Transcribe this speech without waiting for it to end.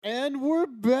we're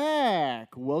back.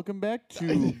 Welcome back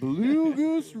to Blue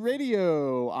Goose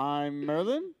Radio. I'm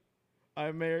Merlin.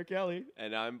 I'm Mayor Kelly.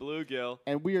 And I'm Bluegill.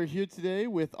 And we are here today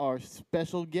with our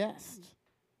special guest.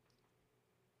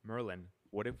 Merlin,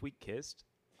 what if we kissed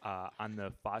on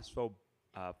the phospholipid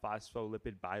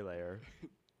bilayer?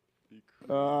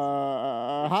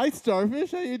 Hi, Starfish.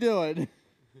 How you doing?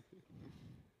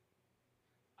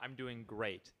 I'm doing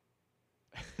great.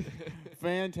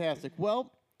 Fantastic.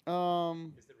 Well, Is the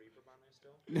reverb on there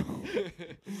still? no.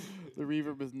 The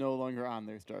reverb is no longer on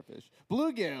there, Starfish.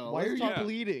 Bluegill. Why are you Yeah.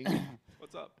 bleeding?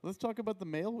 What's up? Let's talk about the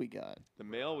mail we got. The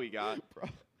mail we got.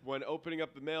 When opening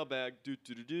up the mailbag,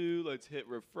 let's hit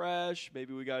refresh.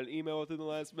 Maybe we got an email within the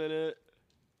last minute.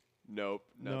 Nope,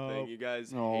 nothing. Nope. You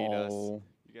guys hate us. No.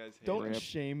 You guys hate Don't us.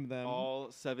 shame them.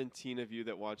 All 17 of you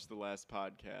that watched the last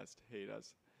podcast hate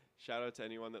us. Shout out to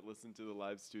anyone that listened to the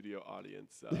live studio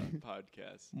audience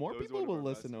podcast. More That was people one of will our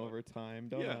listen best ones. over time,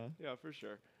 don't Yeah, they? yeah, for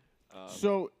sure.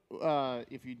 So,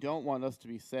 if you don't want us to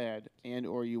be sad and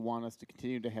or you want us to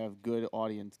continue to have good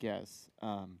audience guests,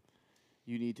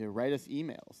 you need to write us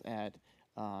emails at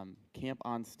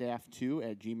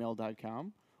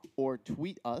camponstaff2@gmail.com or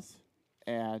tweet us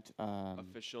at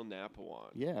official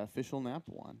Napawan. official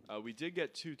Napawan. We did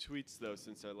get 2 tweets, though,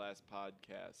 since our last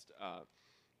podcast.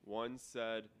 One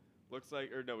said, we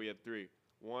had 3.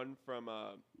 One from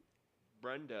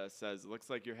Brenda says, looks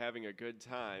like you're having a good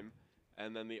time.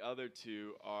 And then the other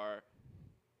 2 are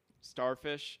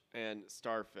Starfish and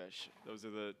Starfish. Those are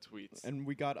the tweets. And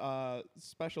we got a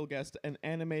special guest, an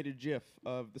animated GIF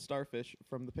of the starfish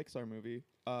from the Pixar movie,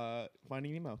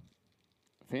 Finding Nemo.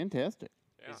 Fantastic.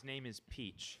 Yeah. His name is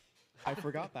Peach. I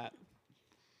forgot that.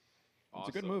 It's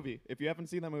a good Awesome. movie. If you haven't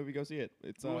seen that movie, go see it.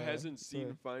 It's Who hasn't it's,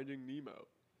 seen Finding Nemo?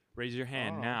 Raise your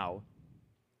hand Oh. now.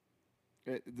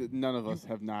 None of us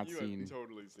have not You seen. have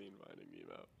totally seen Finding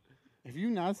Nemo. Have you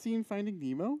not seen Finding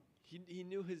Nemo? He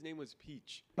knew his name was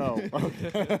Peach. Oh,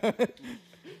 okay.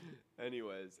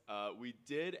 Anyways, we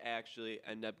did actually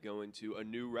end up going to a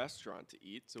new restaurant to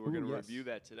eat, so we're Ooh, going to yes. review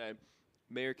that today.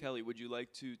 Mayor Kelly, would you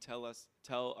like to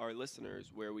tell our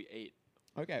listeners where we ate?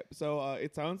 Okay, so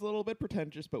it sounds a little bit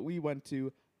pretentious, but we went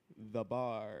to The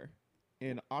Bar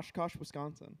in Oshkosh,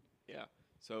 Wisconsin. Yeah.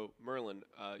 So, Merlin,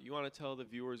 you want to tell the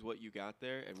viewers what you got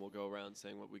there, and we'll go around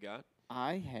saying what we got?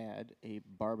 I had a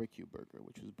barbecue burger,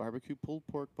 which was barbecue pulled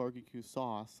pork barbecue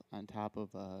sauce on top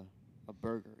of a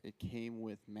burger. It came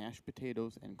with mashed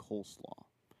potatoes and coleslaw.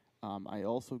 I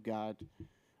also got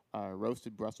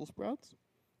roasted Brussels sprouts,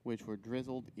 which were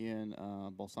drizzled in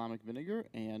balsamic vinegar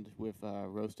and with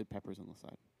roasted peppers on the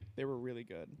side. They were really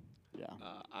good. Yeah.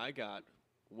 I got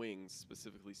wings,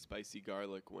 specifically spicy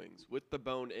garlic wings, with the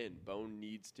bone in. Bone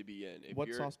needs to be in. If What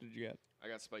you're- sauce did you get? I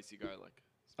got spicy garlic.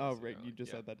 Oh, Spicy right, you garlic,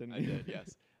 just yeah. said that, didn't I you? did,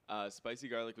 yes. Spicy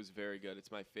garlic was very good.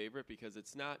 It's my favorite because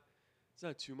it's not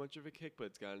too much of a kick, but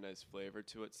it's got a nice flavor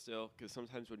to it still. Because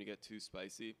sometimes when you get too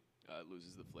spicy, it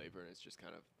loses the flavor, and it's just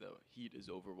kind of the heat is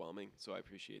overwhelming. So I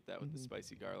appreciate that with the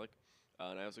spicy garlic.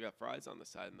 And I also got fries on the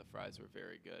side, and the fries were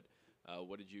very good.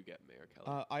 What did you get, Mayor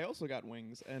Kelly? I also got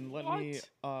wings, and let me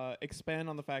expand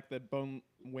on the fact that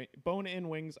bone-in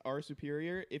wings are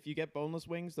superior. If you get boneless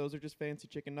wings, those are just fancy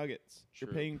chicken nuggets. True,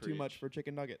 You're paying too much preach. for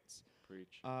chicken nuggets.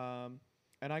 Preach. And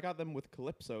I got them with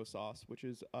Calypso sauce, which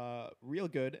is real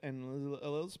good and a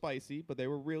little spicy, but they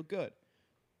were real good.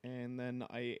 And then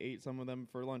I ate some of them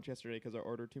for lunch yesterday because I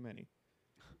ordered too many.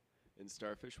 And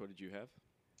Starfish, what did you have?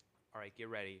 All right, get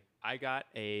ready. I got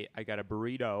a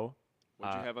burrito.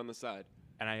 What did you have on the side?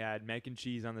 And I had mac and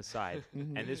cheese on the side.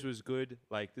 And this was good.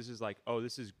 Like, this is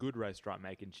good restaurant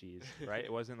mac and cheese, right?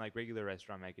 It wasn't like regular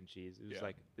restaurant mac and cheese. It was Yeah.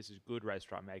 like, this is good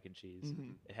restaurant mac and cheese.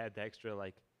 It had the extra,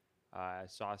 like,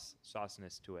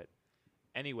 sauciness to it.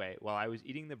 Anyway, while I was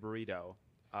eating the burrito,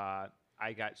 I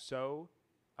got so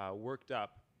worked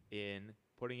up in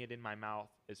putting it in my mouth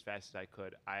as fast as I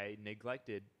could, I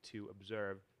neglected to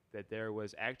observe that there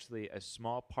was actually a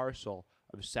small parcel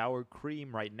of sour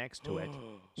cream right next to it.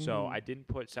 So I didn't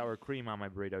put sour cream on my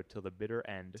burrito till the bitter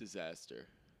end. Disaster.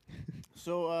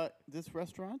 So this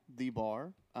restaurant, The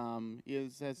Bar,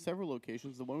 has several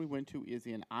locations. The one we went to is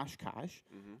in Oshkosh,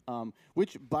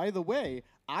 which, by the way,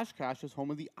 Oshkosh is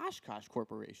home of the Oshkosh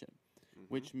Corporation,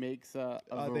 which makes a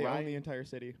They own variety. the entire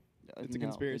city. It's a No,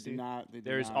 conspiracy. They do not. They do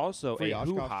There's not. also Free a Oshkosh.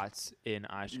 Who Hots in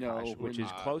Oshkosh, No, which we're is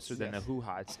not. closer than the Yes. Who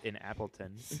Hots in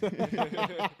Appleton.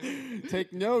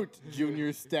 Take note,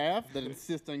 junior staff that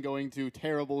insist on going to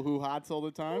terrible hoo-hots all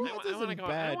the time. That isn't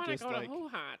bad, just like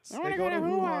Hots. I they wanna go go to to Who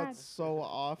Who Hots Hots. so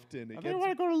often. It I gets,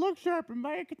 want to go to Look Sharp and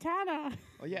buy a katana.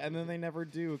 oh yeah, and then they never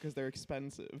do because they're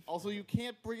expensive. Also, you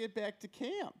can't bring it back to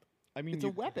camp. I mean, It's a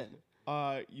weapon.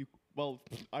 You well,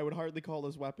 I would hardly call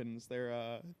those weapons.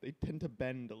 They tend to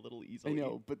bend a little I easily.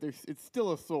 know, but it's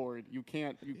still a sword. You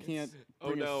can't Oh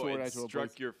bring a no, sword it out to a struck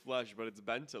place. your flesh, but it's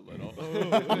bent a little.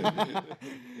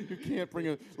 You can't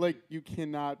bring you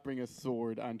cannot bring a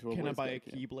sword onto a Can I Boy buy a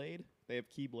Scout camp. keyblade? They have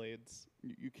keyblades.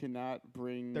 You cannot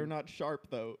bring. They're not sharp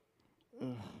though.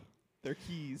 Ugh. They're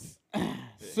keys.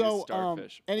 So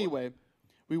starfish. anyway,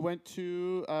 we went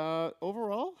to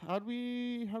overall. How'd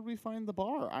we find the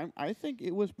bar? I think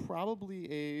it was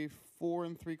probably a 4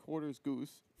 3/4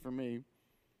 Goose for me.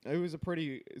 It was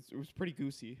pretty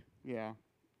goosey. Yeah.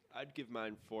 I'd give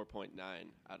mine 4.9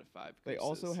 out of 5. They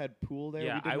also gooses. had pool there.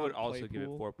 Yeah, We did I would not play also give it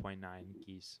pool. 4.9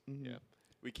 geese. Mhm. Yeah.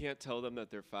 We can't tell them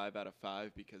that they're 5 out of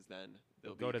 5 because then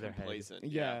they'll Go be to their head. complacent.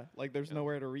 Yeah, like there's Yeah.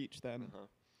 nowhere to reach then. Uh-huh.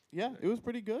 Yeah, it was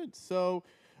pretty good. So,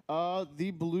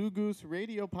 the Blue Goose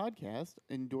Radio podcast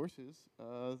endorses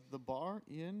the bar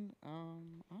in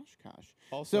Oshkosh.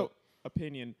 Also, So-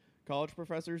 opinion: college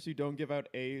professors who don't give out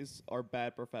A's are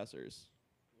bad professors.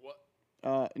 What?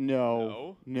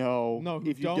 No. No, who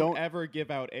If you don't ever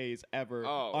give out A's ever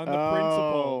Oh. on the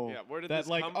principle. Yeah, where did That this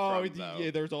like, come oh, from, though?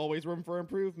 yeah, there's always room for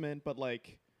improvement, but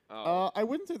like, Oh. I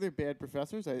wouldn't say they're bad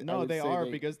professors. I no, would they say are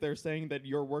because they're saying that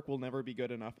your work will never be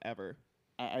good enough ever,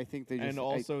 I think they just. and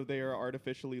also they are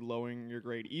artificially lowering your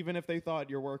grade, even if they thought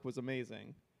your work was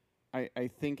amazing. I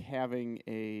think having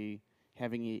a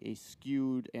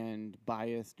skewed and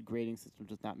biased grading system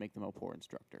does not make them a poor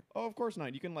instructor. Oh, of course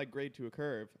not. You can like grade to a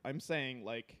curve. I'm saying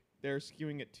like they're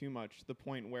skewing it too much to the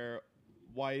point where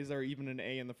why is there even an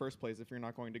A in the first place if you're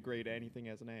not going to grade anything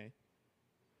as an A?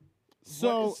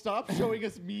 So Stop showing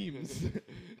us memes.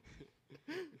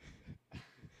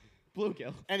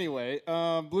 Bluegill. anyway,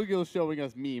 Bluegill's showing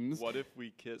us memes. What if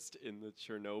we kissed in the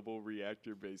Chernobyl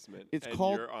reactor basement It's and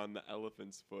called- you're on the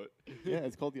elephant's foot? Yeah,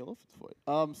 it's called the Elephant's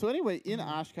Foot. So anyway, in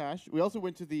Oshkosh, we also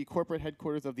went to the corporate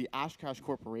headquarters of the Oshkosh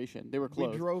Corporation. They were We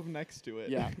closed. drove next to it.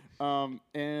 Yeah.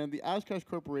 And the Oshkosh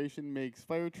Corporation makes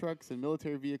fire trucks and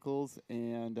military vehicles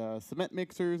and cement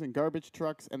mixers and garbage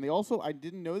trucks. And they also, I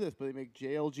didn't know this, but they make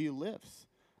JLG lifts,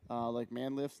 like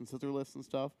man lifts and scissor lifts and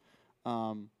stuff.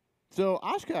 So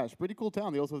Oshkosh, pretty cool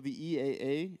town. They also have the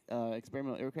EAA,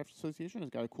 Experimental Aircraft Association, has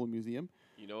got a cool museum.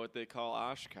 You know what they call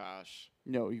Oshkosh?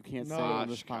 No, you can't say it No. on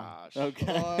this pod. Oshkosh.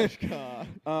 Okay.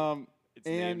 Oshkosh. It's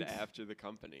named And- after the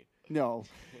company. No.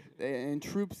 And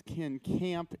troops can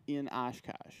camp in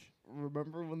Oshkosh.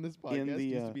 Remember when this podcast the,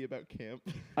 used to be about camp?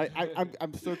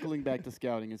 I'm circling back to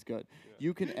scouting. It's good.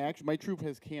 You can actually, my troop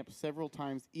has camped several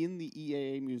times in the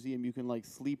EAA museum. You can like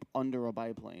sleep under a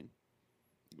biplane.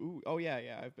 Ooh, oh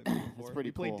yeah, I've been there before. pretty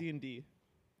we played cool. D&D.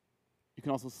 You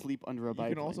can also sleep under a You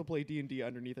biplane. can also play D&D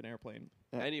underneath an airplane.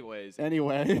 Anyways,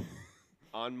 Anyway,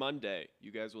 on Monday, you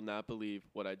guys will not believe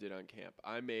what I did on camp.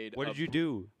 I made. What did you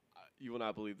do? You will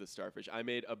not believe the starfish. I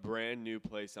made a brand new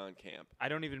place on camp. I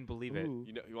don't even believe it. Ooh.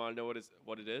 You want to know what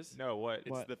it is? No, what? It's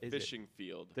What the is it? fishing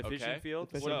field. The okay? fishing field?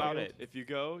 The What fishing about field? it? If you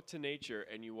go to nature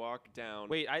and you walk down.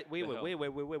 Wait, wait hill.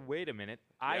 a minute.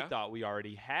 I Yeah? thought we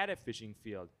already had a fishing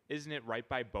field. Isn't it right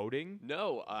by boating?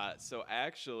 No, so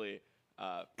actually,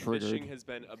 Triggered. fishing has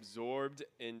been absorbed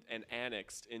and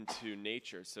annexed into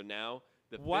nature. So now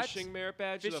the What? fishing merit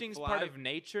badge, the Fishing's fly, part of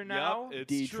nature now? Yep,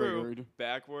 it's true. De-triggered.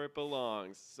 Back where it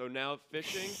belongs. So now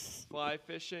fishing, fly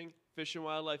fishing, fish and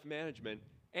wildlife management,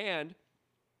 and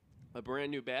a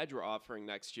brand new badge we're offering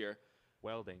next year: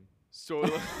 Welding.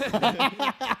 soil,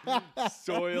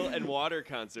 soil and water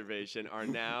conservation are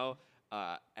now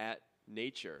at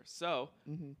nature. So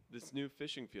Mm-hmm. this new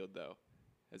fishing field, though,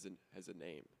 has a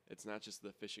name. It's not just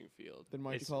the fishing field. Then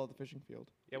why'd you It's- call it the fishing field?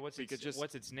 Yeah, what's We could its, just-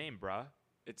 what's its name, bruh?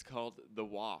 It's called the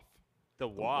W.O.F.F. The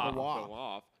WAF. WAF. The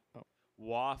W.O.F.F.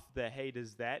 WAF, the hey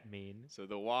does that mean? So the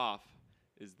W.O.F.F.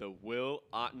 is the Will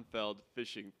Ottenfeld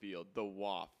Fishing Field, the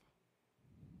W.O.F.F.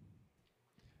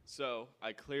 So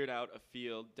I cleared out a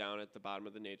field down at the bottom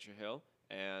of the nature hill,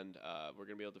 and we're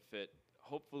going to be able to fit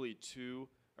hopefully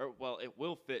it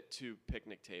will fit 2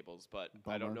 picnic tables, but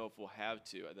I don't Bummer. know if we'll have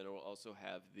 2. And then it will also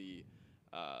have the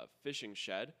fishing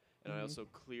shed, and I also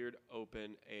cleared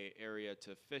open a area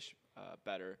to fish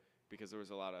better because there was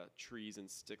a lot of trees and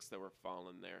sticks that were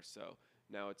falling there. So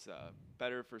now it's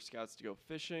better for scouts to go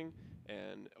fishing,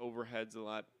 and overhead's a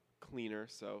lot cleaner.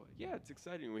 So yeah, it's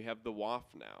exciting. We have the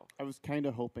W.O.F.F. now. I was kind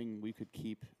of hoping we could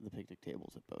keep the picnic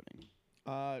tables at boating.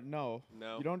 No.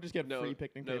 No. You don't just get No- free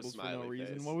picnic no tables for no smiley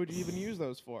reason. face. What would you even use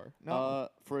those for? No.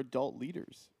 For adult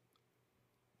leaders.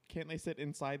 Can't they sit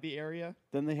inside the area?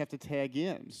 Then they have to tag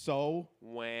in. So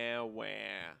Wah, wah.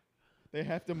 they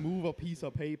have to move a piece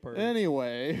of paper.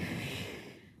 Anyway,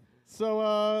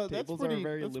 So that's Tables pretty. are a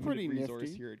very that's limited pretty resource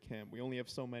nifty. here at camp. We only have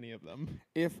so many of them.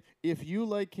 If you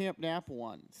like Camp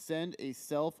Napawan, send a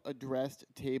self-addressed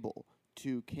table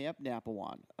to Camp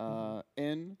Napawan,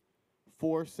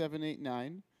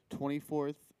 N4789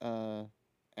 24th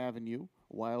Avenue,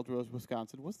 Wild Rose,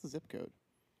 Wisconsin. What's the zip code?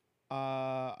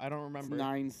 I don't It's remember.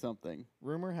 9 something.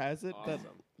 Rumor has it that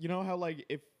Awesome. you know how like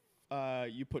if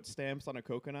you put stamps on a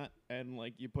coconut and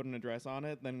like you put an address on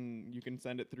it, then you can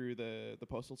send it through the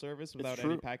postal service without any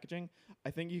true. packaging.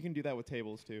 I think you can do that with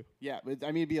tables too. Yeah, but, I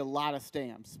mean, it'd be a lot of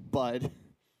stamps, but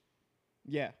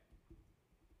Yeah,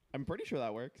 I'm pretty sure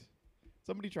that works.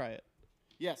 Somebody try it.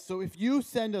 yeah. So if you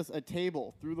send us a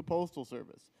table through the postal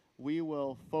service, we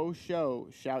will faux show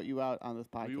shout you out on this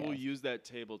podcast. We will use that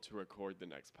table to record the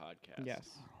next podcast. Yes.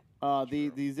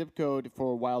 The zip code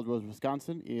for Wild Rose,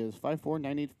 Wisconsin is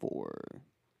 54984.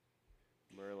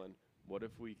 Merlin, what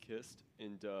if we kissed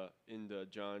in the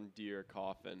John Deere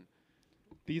coffin?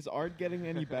 These aren't getting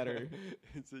any better.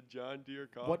 It's a John Deere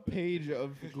coffin. What page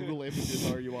of Google Images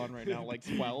are you on right now? Like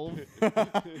 12?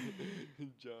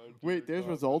 John Wait, Deere there's coffin.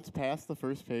 results past the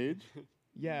first page.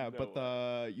 Yeah, No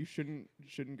but you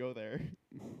shouldn't go there.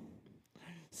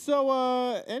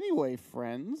 So anyway,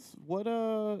 friends, what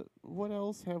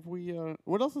else have we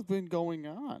what else has been going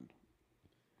on?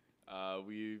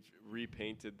 We've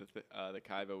repainted the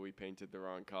Kaiba. We painted the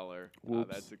wrong color. Whoops.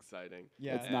 That's exciting.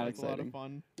 Yeah, It's not it's a lot of exciting.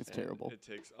 fun It's And terrible. It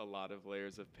takes a lot of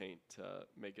layers of paint to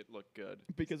make it look good.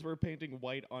 because we're painting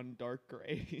white on dark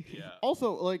gray. Yeah.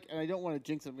 Also, like, and I don't want to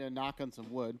jinx it, I'm gonna knock on some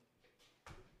wood.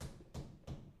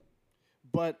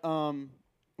 But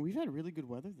we've had really good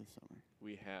weather this summer.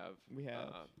 We have. We have.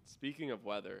 Speaking of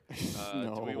weather,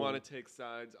 do we No. want to take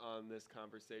sides on this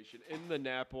conversation? In the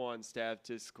Napawan staff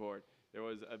Discord, there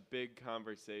was a big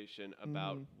conversation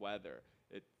about weather.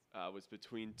 It was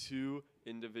between two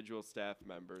individual staff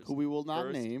members. Who we will not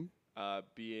First, name.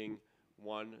 being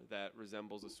one that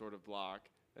resembles a sort of block,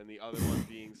 and the other one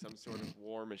being some sort of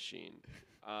war machine.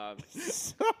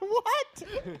 What?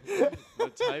 The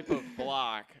type of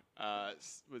block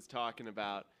was talking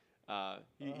about.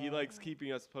 He likes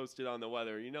keeping us posted on the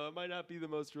weather. You know, it might not be the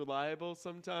most reliable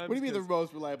sometimes. What do you mean the 'cause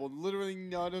most reliable? Literally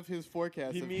none of his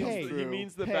forecasts he have means come Hey, true. he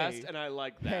means the Hey. best, and I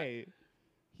like that. Hey,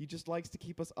 he just likes to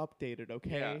keep us updated,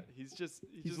 okay? Yeah, he just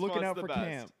looking wants out the for best.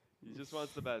 camp. He just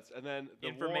wants the best. And then the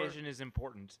Information is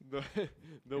important. war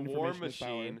Information is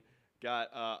power. machine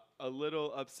got a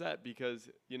little upset because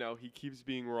he keeps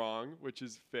being wrong, which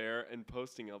is fair, and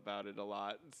posting about it a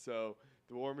lot. So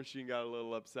the war machine got a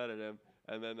little upset at him,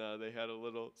 and then they had a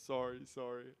little sorry,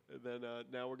 and then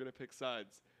now we're gonna pick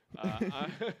sides.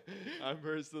 I'm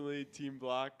personally Team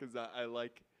Block because I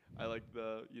like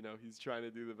the he's trying to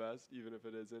do the best even if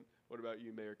it isn't. What about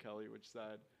you, Mayor Kelly? Which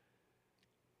side?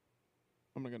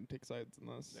 I'm not gonna take sides in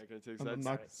this. Not gonna take I'm sides.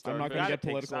 not Starfish. gonna get Gotta take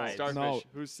political. sides. Starfish. No,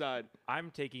 Whose side? I'm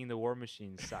taking the War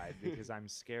Machine's side because I'm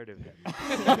scared of him.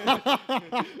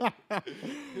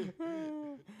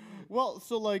 Well,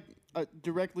 so like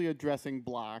directly addressing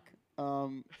Block,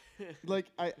 like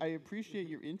I appreciate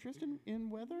your interest in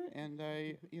weather, and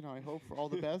I hope for all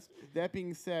the best. That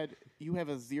being said, you have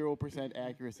a 0%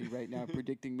 accuracy right now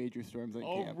predicting major storms on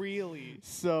Oh, camp. really?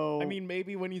 So I mean,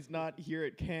 maybe when he's not here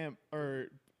at camp,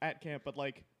 but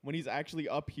like when he's actually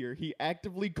up here, he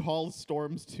actively calls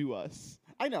storms to us.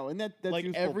 I know, and that's like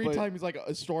useful, every but- time he's like,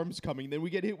 a storm's coming, then we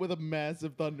get hit with a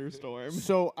massive thunderstorm.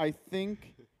 So I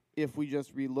think if we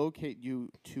just relocate you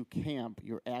to camp,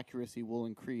 your accuracy will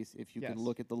increase if you Yes. can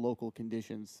look at the local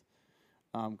conditions.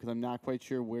 Because I'm not quite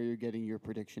sure where you're getting your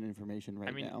prediction information right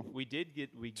I mean, now. we did get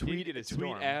a Tweet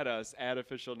storm. at us at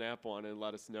official Nap1 and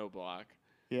let us know, Block.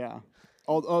 Yeah.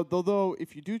 Although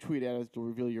if you do tweet at us, it'll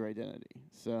reveal your identity.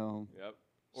 So Yep.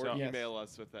 Or So- Yes. email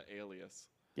us with the alias.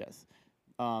 yes.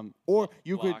 Or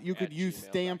you Block could at use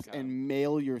stamps gmail.com. and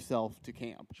mail yourself to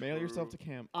camp Mail yourself True. to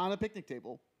camp. on a picnic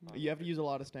table. You have to use a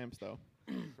lot of stamps, though.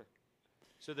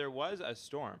 So there was a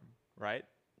storm, right?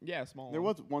 Yeah, small. There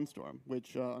one. was one storm,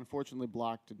 which unfortunately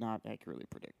Block did not accurately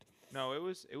predict. No, it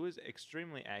was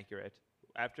extremely accurate.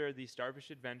 After the Starfish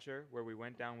adventure, where we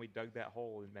went down, we dug that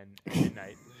hole, and then at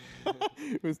midnight.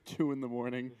 It was 2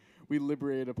 a.m. We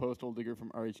liberated a postal digger from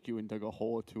RHQ and dug a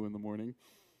hole at 2 a.m.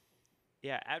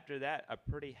 Yeah, after that, a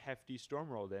pretty hefty storm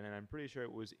rolled in, and I'm pretty sure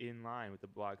it was in line with the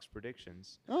blog's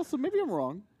predictions. Oh, so maybe I'm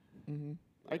wrong. Mm-hmm.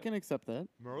 I can accept that.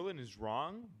 Merlin is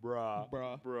wrong, bruh.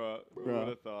 Bruh. Bruh. Who Bruh. would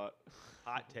have thought?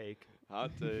 Hot take.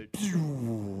 Hot take.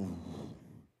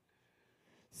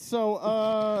 So,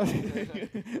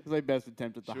 it was my best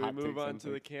attempt at the Should hot we move take on to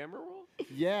sensor. the camera roll?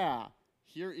 Yeah.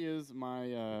 Here is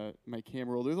my my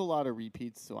camera roll. There's a lot of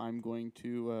repeats, so I'm going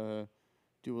to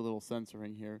do a little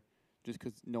censoring here. just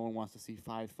because no one wants to see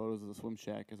 5 photos of the swim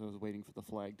shack as I was waiting for the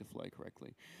flag to fly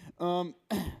correctly.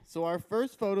 So our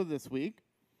first photo this week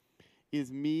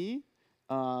is me.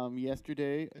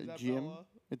 Yesterday, Is that Jim. Bella?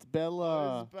 It's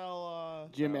Bella. Where's Bella?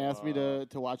 Jim asked me to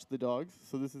watch the dogs,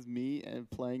 so this is me and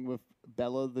playing with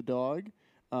Bella the dog.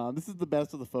 This is the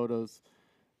best of the photos.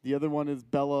 The other one is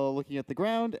Bella looking at the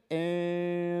ground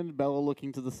and Bella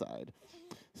looking to the side.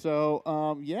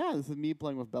 So, yeah, this is me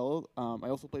playing with Bella. I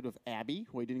also played with Abby,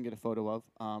 who I didn't get a photo of.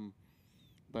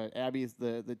 But Abby is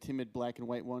the timid black and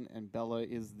white one, and Bella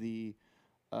is the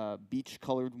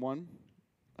beach-colored one,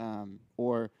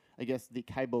 or I guess the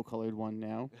Kaibo-colored one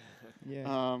now.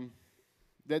 Yeah.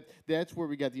 That's where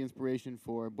we got the inspiration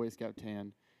for Boy Scout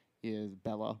tan, is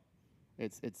Bella.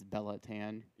 It's Bella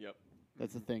tan. Yep.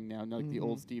 That's a thing now, not like the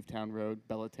old Steve Town Road,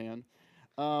 Bella tan.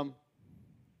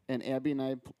 And Abby and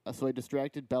I, so I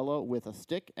distracted Bella with a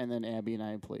stick, and then Abby and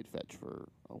I played fetch for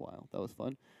a while. That was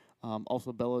fun.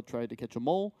 Also, Bella tried to catch a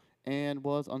mole and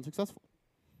was unsuccessful.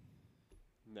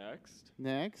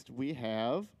 Next, we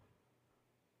have.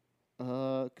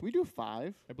 Can we do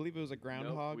 5? I believe it was a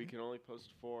groundhog. Nope, we can only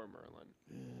post 4, Merlin.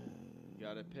 You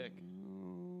gotta pick.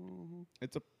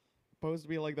 It's supposed to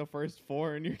be like the first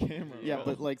 4 in your camera. Yeah,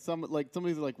 roll. but some of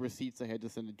these are like receipts I had to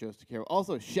send to Joe Stacaro.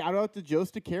 Also, shout out to Joe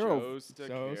Stacaro Joe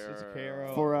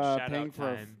Stacaro. for Shout paying out for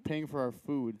our time. paying for our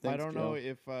food. I Thanks, don't Joe. know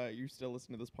if you still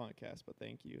listen to this podcast, but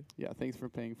thank you. Yeah, thanks for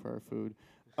paying for our food.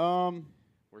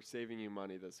 We're saving you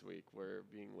money this week. We're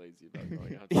being lazy about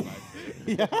going out to buy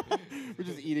food. Yeah, we're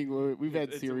just eating. We've had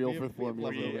It's- cereal we for have- 4 we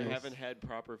have meals. We leftovers. haven't had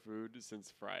proper food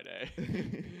since Friday.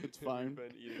 It's fine. We've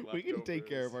been eating We can take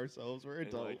care of leftovers. ourselves. We're And,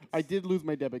 adults. like, I did lose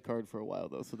my debit card for a while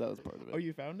though, so that was part of it. Oh,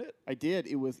 you found it? I did.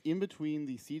 It was in between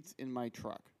the seats in my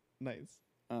truck. Nice.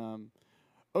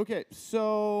 Okay,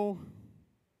 so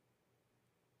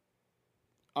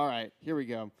all right, here we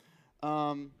go.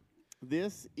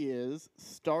 This is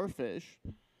Starfish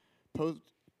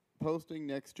posting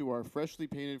next to our freshly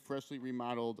painted, freshly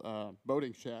remodeled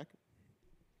boating shack.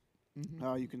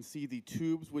 You can see the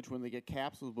tubes, which when they get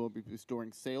capsules will be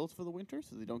storing sails for the winter,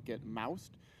 so they don't get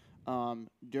moused.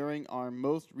 During our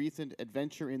most recent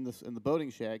adventure in the boating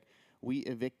shack, we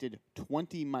evicted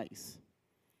 20 mice.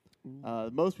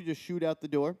 Most we just shoot out the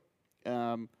door.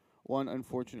 One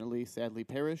unfortunately, sadly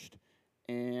perished,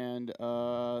 and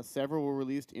several were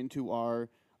released into our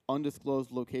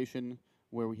undisclosed location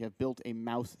where we have built a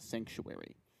mouse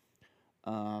sanctuary,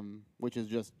 which is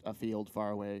just a field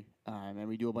far away. And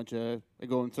we do I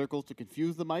go in circles to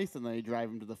confuse the mice, and then I drive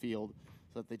them to the field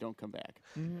so that they don't come back.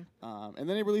 And then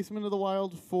I release them into the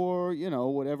wild for,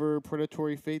 whatever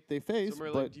predatory fate they face. So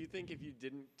Merlin, but do you think if you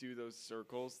didn't do those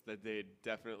circles that they'd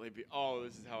definitely be, oh,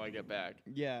 this is how I get back?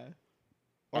 Yeah.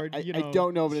 Or I you know,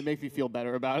 don't know, but it makes me feel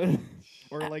better about it.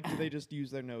 or like, do they just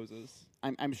use their noses?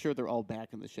 I'm sure they're all back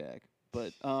in the shack.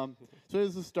 But so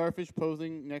there's a starfish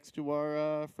posing next to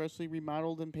our freshly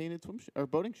remodeled and painted or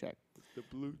boating shack. The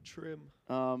blue trim.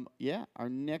 Yeah, our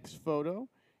next photo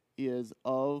is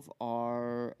of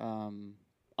our.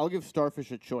 I'll give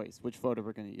Starfish a choice. Which photo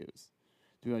we're going to use?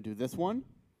 Do we want to do this one?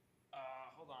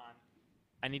 Hold on.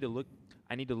 I need to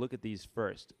look at these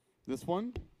first. This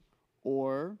one,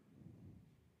 or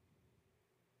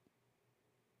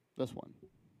this one?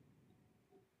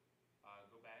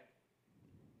 Go back.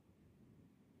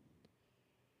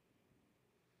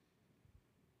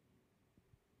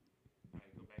 All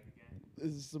right, go back again.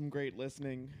 This is some great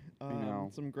listening. know.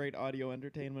 Some great audio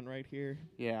entertainment right here.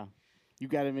 Yeah, you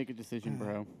got to make a decision,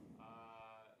 bro.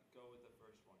 Go with the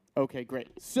first one. Okay, great.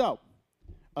 So,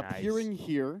 Nice. appearing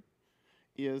here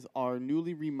is our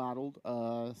newly remodeled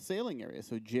sailing area.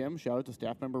 So Jim, shout out to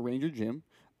staff member Ranger Jim,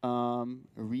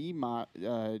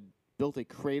 built a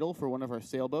cradle for one of our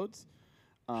sailboats.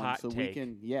 Hot so take. we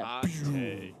can, yeah, Hot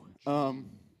take.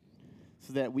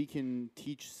 so that we can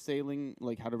teach sailing,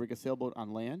 like how to rig a sailboat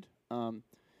on land.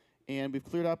 And we've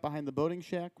cleared out behind the boating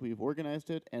shack. We've organized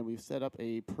it, and we've set up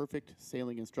a perfect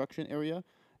sailing instruction area.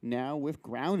 Now with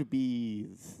ground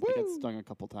bees. I got stung a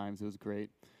couple times. It was great.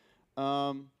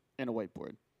 And a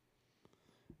whiteboard.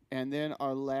 And then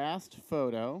our last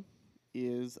photo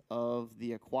is of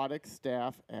the aquatic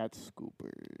staff at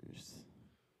Scoopers.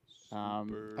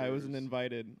 I wasn't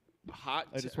invited. Hot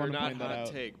I just or wanna not point that hot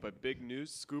out. take, but big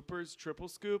news. Scoopers, triple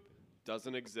scoop,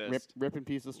 doesn't exist. Rip in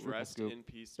pieces, triple Rest scoop. in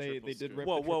peace, They triple did scoop. rip-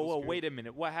 Whoa, the whoa, triple whoa! scoop. Wait a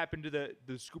minute. What happened to the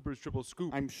Scoopers triple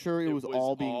scoop? I'm sure it was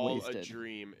all being all wasted. a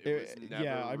dream. It was never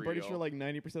Yeah, I'm pretty real. sure like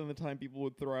 90% of the time people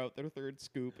would throw out their third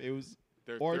scoop. It was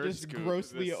Their or third just scoop,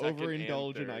 grossly the second and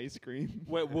overindulge in third. ice cream.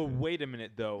 Wait a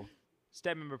minute though.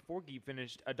 staff member Forky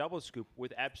finished a double scoop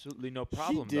with absolutely no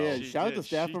problem. She did. She Shout out did. to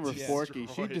staff She member Forky. She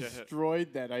destroyed it.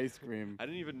 destroyed that ice cream. I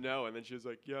didn't even know, and then she was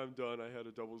like, "Yeah, I'm done. I had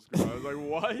a double scoop." I was like,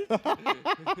 "What?"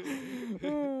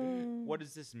 What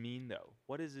does this mean, though?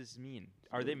 What does this mean?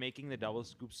 Are they making the double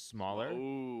scoops smaller?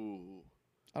 Ooh,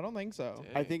 I don't think so.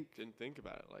 I think- didn't think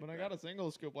about it like When that. I got a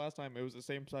single scoop last time, it was the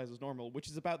same size as normal, which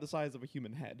is about the size of a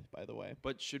human head, by the way.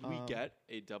 But should we Um, get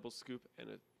a double scoop and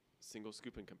a single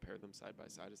scoop and compare them side by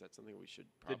side? Is that something we should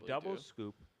The probably double do?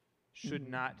 scoop should Mhm.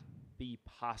 not be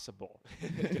possible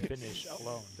to finish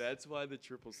alone. That's why the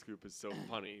triple scoop is so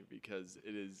funny, because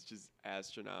it is just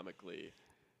astronomically.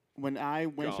 When I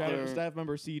went God. Shout out to there, staff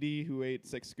member CD who ate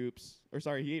 6 scoops. Or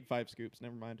sorry, he ate 5 scoops.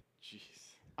 Never mind. Jeez.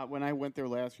 when I went there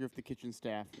last year with the kitchen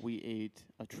staff, we ate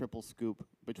a triple scoop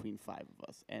between 5 of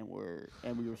us, and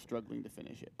we were struggling to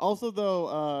finish it. Also,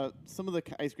 though, some of the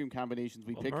ice cream combinations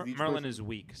we Well, picked, each Merlin person- is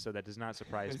weak, so that does not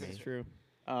surprise This me. is true.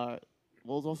 well,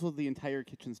 it's also the entire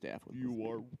kitchen staff. Was You with me.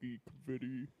 are weak,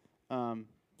 Viddy.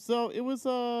 So it was,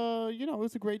 it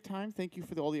was a great time. Thank you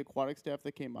for all the aquatic staff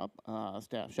that came up.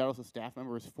 Shout out to staff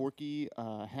members Forky,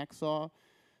 Hacksaw,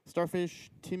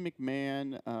 Starfish, Tim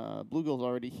McMahon, Bluegill's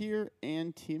already here,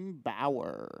 and Tim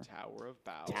Bauer. Tower of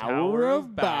Bow. Tower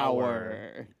of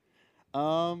Bauer.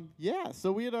 Yeah,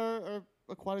 so we had our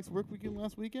aquatics work weekend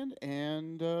last weekend,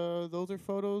 and those are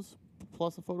photos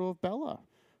plus a photo of Bella,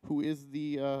 who is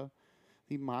the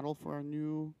model for our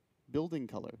new building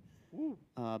color.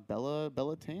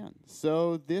 Bella Tan.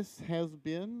 So this has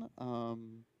been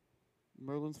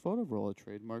Merlin's photo roll, a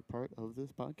trademark part of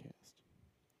this podcast.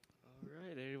 All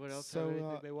right. Anyone else So, have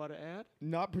anything they want to add?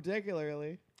 Not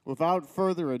particularly. Without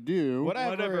further ado,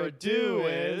 Whatever do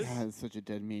is. God, it's such a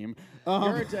dead meme.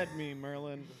 You're a dead meme,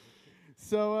 Merlin.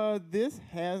 So this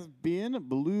has been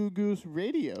Blue Goose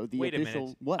Radio, the Wait a official.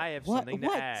 minute. What? I have what? something to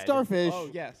what? add. Starfish. Oh,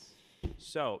 yes.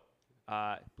 So,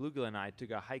 Bluegill and I took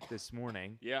a hike this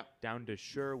morning Yeah. down to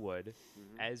Sherwood,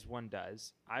 as one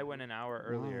does. I went an hour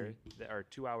earlier, or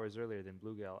 2 hours earlier than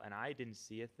Bluegill, and I didn't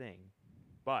see a thing.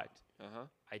 But Uh-huh.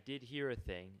 I did hear a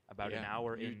thing about an Yeah,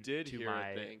 hour you did into hear a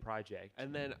my thing. project.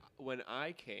 And then when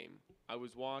I came, I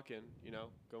was walking,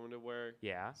 going to where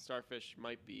Yeah, Starfish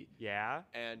might be. yeah.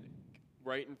 And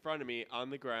right in front of me on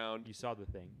the ground, You saw the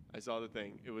thing. I saw the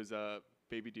thing. It was a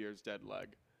baby deer's dead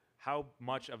leg. How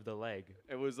much of the leg?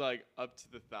 It was like up to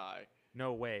the thigh.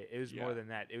 No way. It was more Yeah. than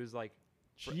that. It was like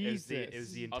it was the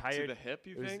Up entire. to the hip,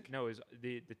 you it was- think? No, it was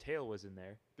the tail was in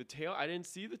there. The tail? I didn't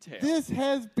see the tail. This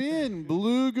has been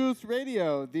Blue Goose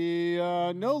Radio, the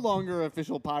no longer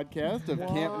official podcast of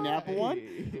Camp Napa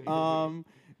One.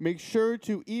 Make sure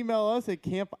to email us at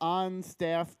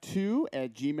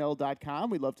camponstaff2@gmail.com.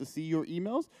 We'd love to see your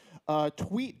emails.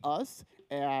 Tweet us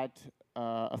at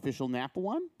official Napa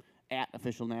One, at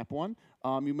official Napa One.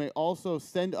 You may also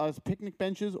send us picnic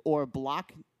benches or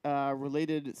block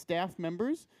related staff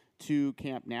members to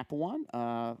Camp Napa One,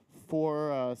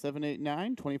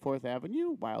 4789 24th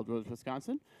Avenue, Wild Rose,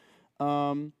 Wisconsin.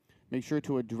 Make sure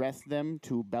to address them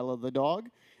to Bella the dog.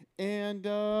 And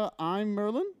I'm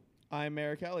Merlin I'm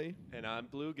Mayor Kelly. And I'm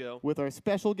Bluegill. with our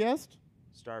special guest.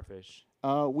 Starfish.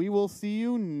 We will see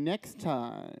you next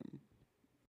time.